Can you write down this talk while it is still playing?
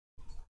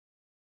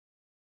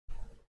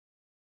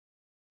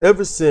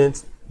ever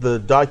since the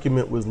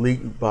document was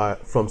leaked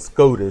from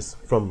SCOTUS,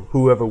 from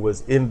whoever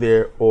was in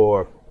there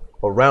or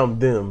around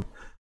them,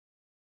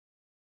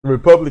 the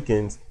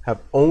Republicans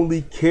have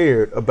only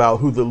cared about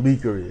who the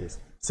leaker is,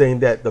 saying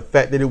that the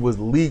fact that it was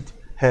leaked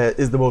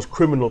is the most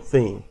criminal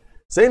thing,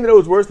 saying that it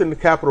was worse than the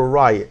Capitol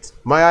riots.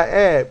 Might I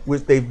add,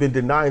 which they've been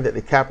denying that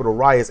the Capitol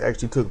riots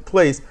actually took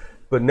place,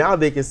 but now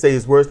they can say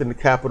it's worse than the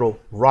Capitol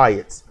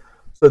riots.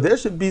 So there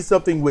should be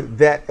something with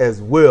that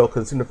as well,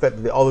 considering the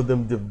fact that all of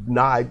them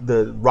denied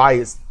the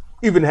riots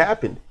even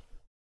happened.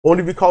 Won't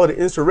even call it an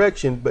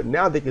insurrection, but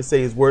now they can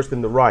say it's worse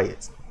than the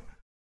riots.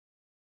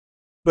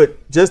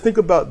 But just think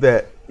about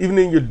that, even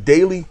in your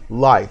daily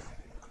life.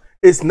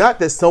 It's not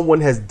that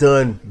someone has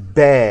done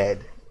bad.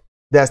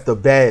 That's the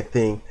bad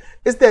thing.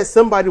 It's that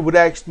somebody would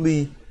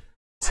actually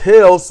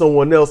tell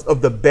someone else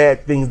of the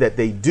bad things that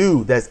they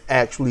do. That's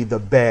actually the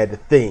bad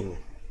thing.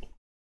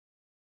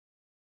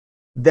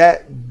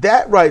 That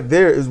right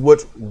there is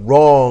what's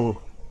wrong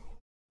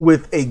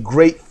with a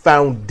great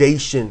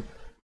foundation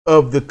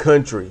of the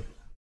country.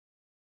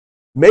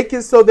 Make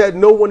it so that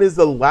no one is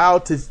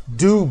allowed to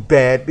do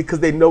bad because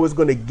they know it's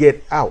going to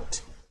get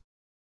out.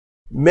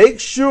 Make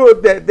sure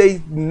that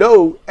they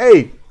know,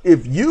 hey,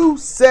 if you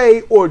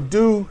say or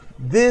do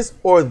this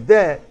or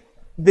that,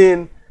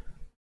 then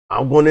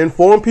I'm going to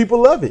inform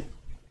people of it.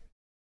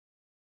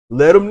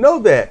 Let them know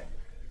that.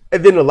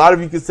 And then a lot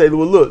of you can say,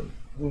 well, look,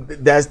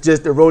 that's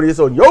just erroneous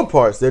on your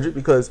part, Cedric,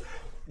 because,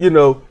 you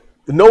know,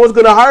 no one's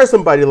going to hire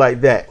somebody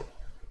like that.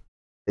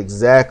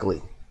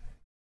 Exactly.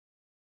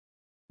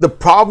 The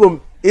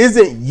problem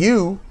isn't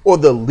you or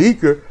the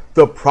leaker.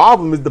 The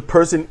problem is the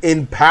person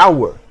in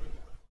power.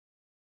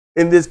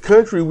 In this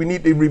country, we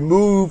need to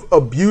remove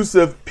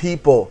abusive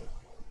people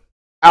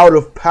out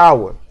of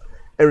power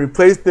and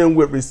replace them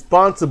with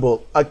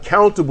responsible,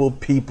 accountable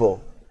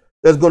people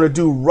that's going to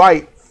do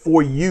right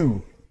for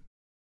you.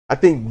 I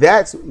think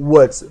that's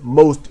what's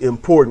most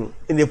important.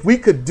 And if we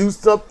could do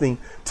something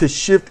to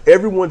shift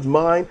everyone's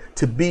mind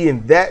to be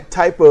in that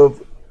type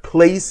of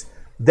place,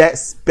 that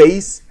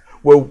space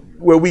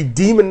where we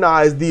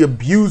demonize the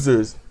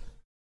abusers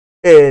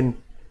and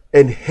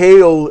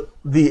hail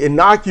the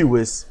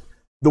innocuous,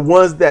 the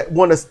ones that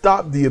want to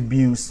stop the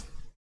abuse,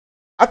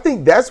 I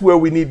think that's where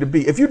we need to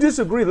be. If you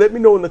disagree, let me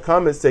know in the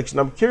comment section.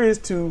 I'm curious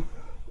to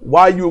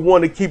why you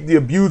want to keep the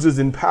abusers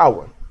in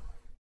power.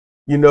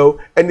 You know,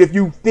 and if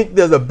you think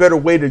there's a better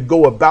way to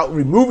go about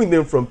removing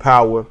them from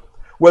power,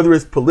 whether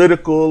it's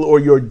political or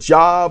your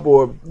job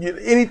or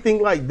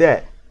anything like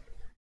that,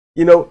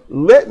 you know,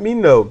 let me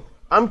know.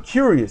 I'm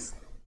curious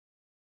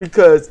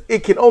because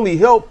it can only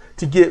help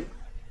to get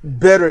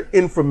better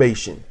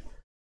information.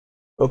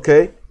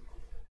 Okay,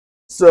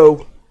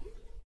 so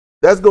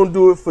that's going to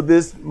do it for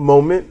this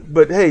moment.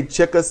 But hey,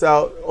 check us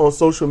out on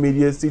social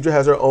media. SIDRA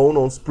has her own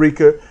on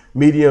Spreaker,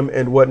 Medium,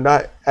 and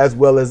whatnot, as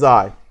well as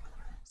I.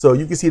 So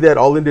you can see that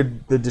all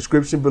in the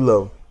description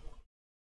below.